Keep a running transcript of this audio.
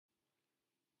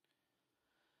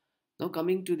Now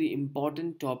coming to the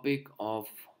important topic of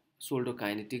shoulder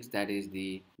kinetics, that is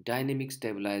the dynamic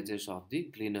stabilizers of the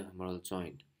glenohumeral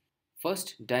joint.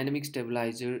 First dynamic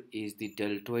stabilizer is the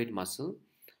deltoid muscle.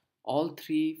 All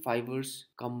three fibers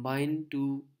combine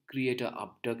to create a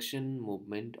abduction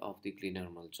movement of the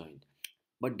glenohumeral joint.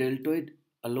 But deltoid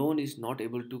alone is not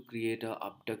able to create a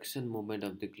abduction movement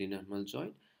of the glenohumeral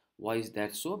joint. Why is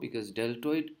that so? Because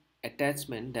deltoid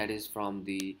attachment, that is from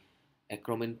the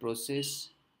acromion process,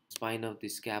 spine of the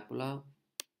scapula,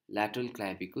 lateral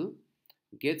clavicle,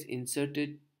 gets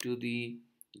inserted to the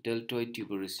deltoid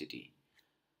tuberosity.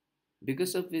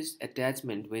 Because of this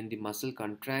attachment, when the muscle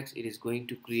contracts, it is going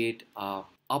to create a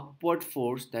upward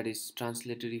force, that is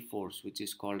translatory force, which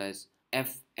is called as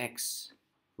Fx,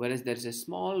 whereas there is a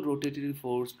small rotatory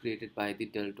force created by the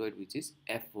deltoid, which is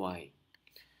Fy.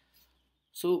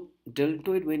 So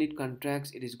deltoid, when it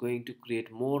contracts, it is going to create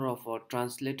more of a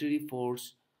translatory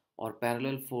force or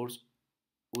parallel force,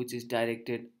 which is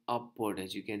directed upward.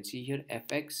 As you can see here,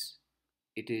 Fx,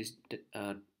 it is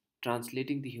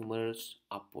translating the humerus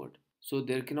upward. So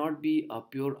there cannot be a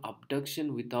pure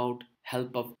abduction without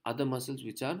help of other muscles,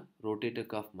 which are rotator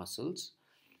cuff muscles.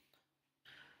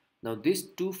 Now this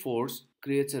two force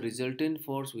creates a resultant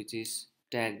force, which is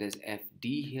tagged as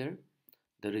Fd here.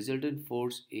 The resultant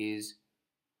force is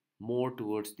more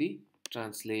towards the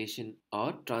translation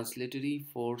or translatory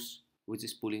force, which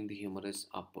is pulling the humerus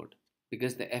upward,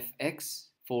 because the Fx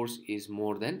force is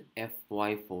more than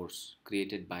Fy force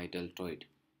created by deltoid.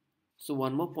 So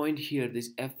one more point here, this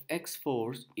Fx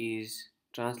force is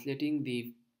translating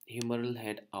the humeral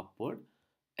head upward,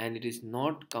 and it is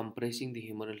not compressing the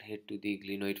humeral head to the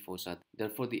glenoid fossa.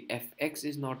 Therefore, the Fx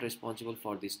is not responsible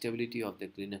for the stability of the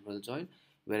glenohumeral joint,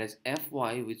 whereas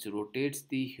Fy, which rotates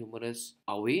the humerus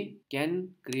away,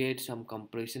 can create some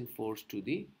compression force to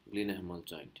the glenohumeral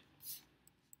joint.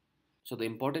 So the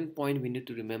important point we need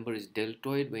to remember is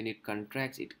deltoid, when it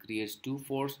contracts, it creates two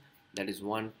force, that is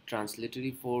one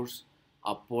translatory force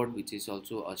upward, which is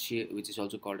also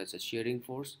called as a shearing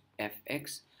force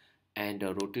Fx, and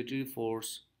a rotatory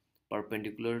force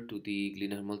perpendicular to the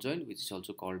glenohumeral joint, which is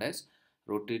also called as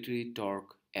rotatory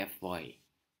torque Fy.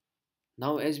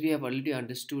 Now, as we have already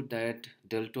understood that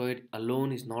deltoid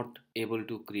alone is not able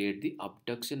to create the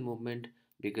abduction movement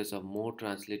because of more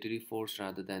translatory force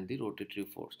rather than the rotatory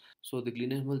force. So the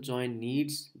glenohumeral joint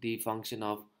needs the function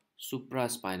of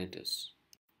supraspinatus.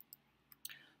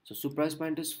 So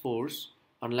supraspinatus force,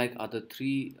 unlike other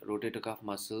three rotator cuff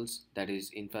muscles, that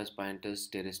is infraspinatus,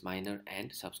 teres minor,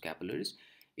 and subscapularis,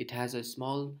 it has a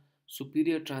small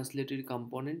superior translatory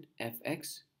component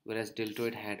Fx, whereas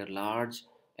deltoid had a large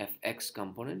Fx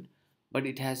component, but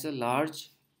it has a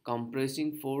large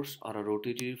compressing force or a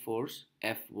rotatory force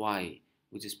Fy,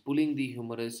 which is pulling the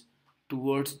humerus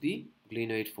towards the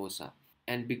glenoid fossa.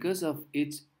 And because of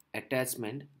its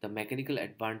attachment, the mechanical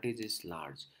advantage is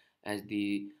large, as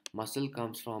the muscle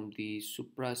comes from the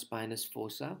supraspinous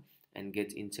fossa and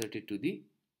gets inserted to the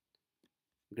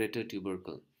greater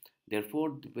tubercle.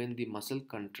 Therefore, when the muscle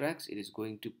contracts, it is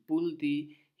going to pull the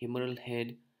humeral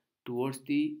head towards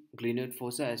the glenoid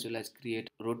fossa as well as create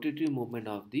rotatory movement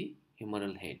of the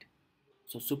humeral head.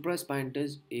 So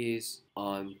supraspinatus is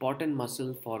an important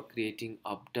muscle for creating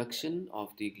abduction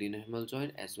of the glenohumeral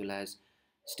joint as well as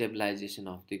stabilization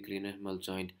of the glenohumeral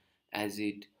joint, as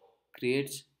it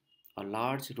creates a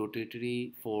large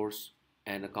rotatory force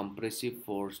and a compressive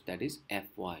force, that is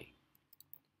Fy.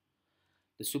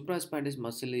 The supraspinatus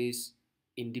muscle is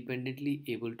independently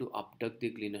able to abduct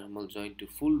the glenohumeral joint to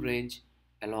full range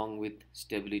along with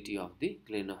stability of the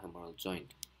glenohumeral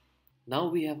joint. Now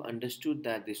we have understood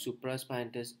that the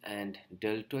supraspinatus and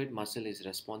deltoid muscle is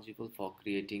responsible for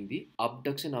creating the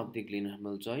abduction of the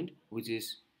glenohumeral joint, which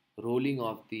is rolling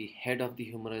of the head of the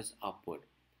humerus upward.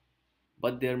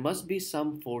 But there must be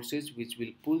some forces which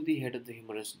will pull the head of the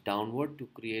humerus downward to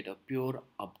create a pure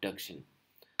abduction.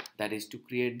 That is to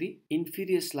create the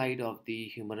inferior slide of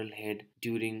the humeral head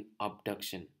during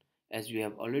abduction. As we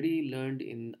have already learned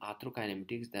in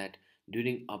arthrokinematics that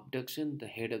during abduction the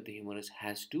head of the humerus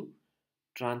has to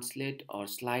translate or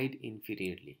slide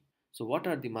inferiorly. So what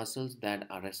are the muscles that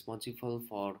are responsible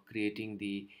for creating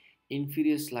the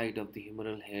inferior slide of the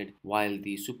humeral head while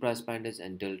the supraspinatus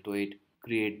and deltoid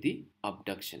create the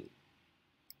abduction?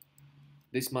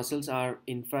 These muscles are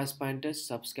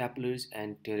infraspinatus, subscapularis,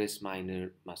 and teres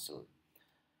minor muscle.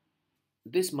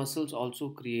 These muscles also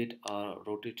create a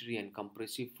rotatory and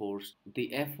compressive force.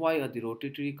 The Fy, or the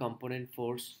rotatory component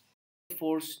force,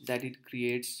 that it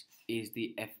creates is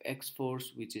the Fx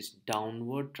force, which is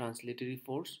downward translatory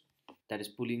force, that is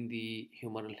pulling the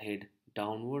humeral head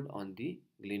downward on the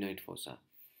glenoid fossa.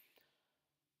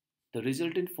 The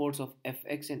resultant force of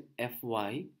Fx and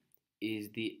Fy is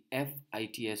the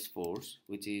FITS force,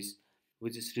 which is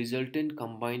resultant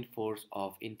combined force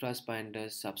of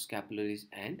infraspinatus, subscapularis,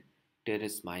 and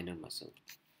teres minor muscle.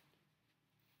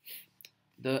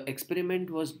 The experiment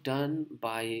was done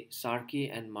by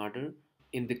Sarkey and Marder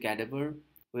in the cadaver,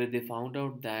 where they found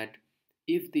out that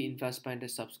if the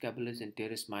infraspinatus, subscapularis, and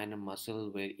teres minor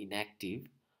muscle were inactive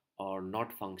or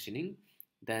not functioning,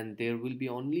 then there will be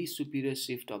only superior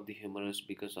shift of the humerus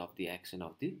because of the action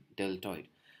of the deltoid.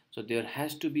 So there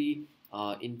has to be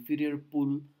inferior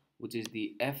pull, which is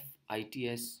the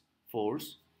FITS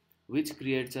force, which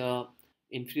creates a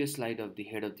inferior slide of the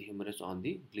head of the humerus on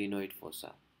the glenoid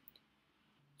fossa.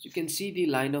 So you can see the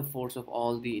line of force of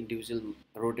all the individual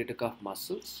rotator cuff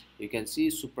muscles. You can see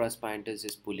supraspinatus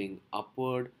is pulling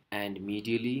upward and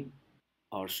medially,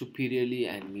 or superiorly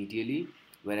and medially,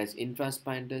 whereas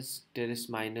infraspinatus teres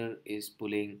minor is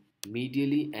pulling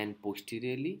medially and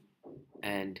posteriorly,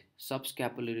 and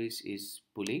subscapularis is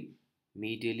pulling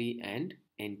medially and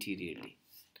anteriorly.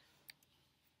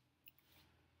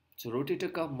 So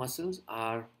rotator cuff muscles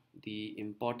are the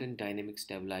important dynamic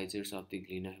stabilizers of the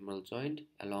glenohumeral joint,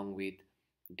 along with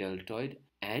deltoid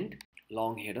and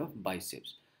long head of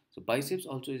biceps. So biceps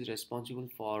also is responsible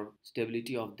for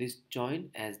stability of this joint,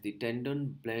 as the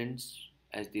tendon blends,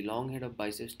 as the long head of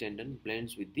biceps tendon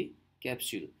blends with the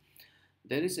capsule.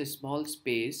 There is a small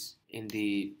space in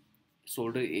the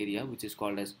shoulder area which is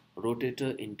called as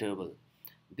rotator interval.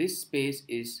 This space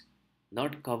is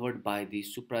not covered by the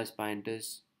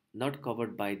supraspinatus, not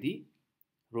covered by the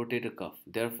rotator cuff.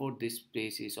 Therefore, this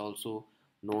space is also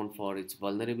known for its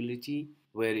vulnerability,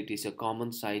 where it is a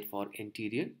common site for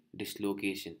anterior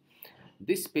dislocation.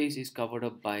 This space is covered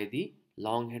up by the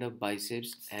long head of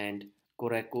biceps and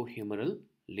coracohumeral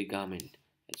ligament.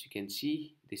 As you can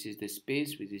see, this is the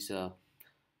space which is a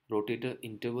rotator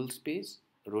interval space.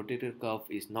 Rotator cuff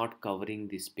is not covering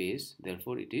this space,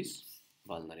 therefore it is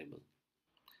vulnerable.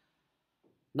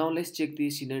 Now let's check the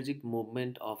synergic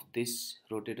movement of this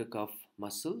rotator cuff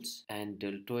muscles and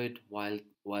deltoid while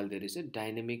there is a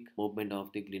dynamic movement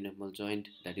of the glenohumeral joint,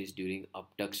 that is during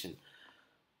abduction.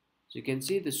 So you can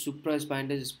see the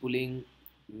supraspinatus is pulling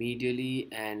medially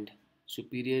and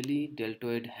superiorly.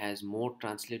 Deltoid has more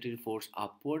translatory force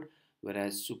upward,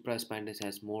 whereas supraspinatus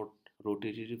has more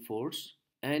rotatory force.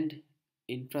 And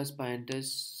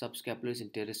infraspinatus, subscapularis,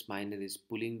 and teres minor is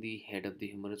pulling the head of the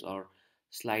humerus or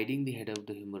sliding the head of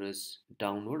the humerus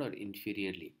downward or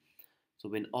inferiorly. So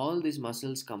when all these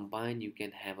muscles combine, you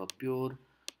can have a pure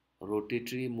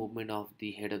rotatory movement of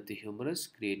the head of the humerus,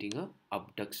 creating a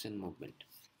abduction movement.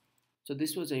 So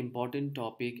this was an important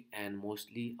topic and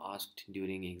mostly asked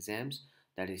during exams,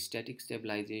 that is static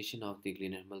stabilization of the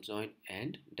glenohumeral joint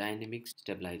and dynamic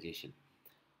stabilization.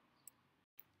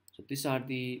 So these are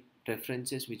the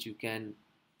references which you can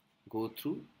go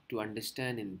through to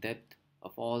understand in depth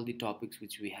of all the topics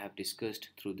which we have discussed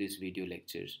through these video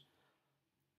lectures.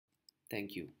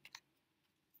 Thank you.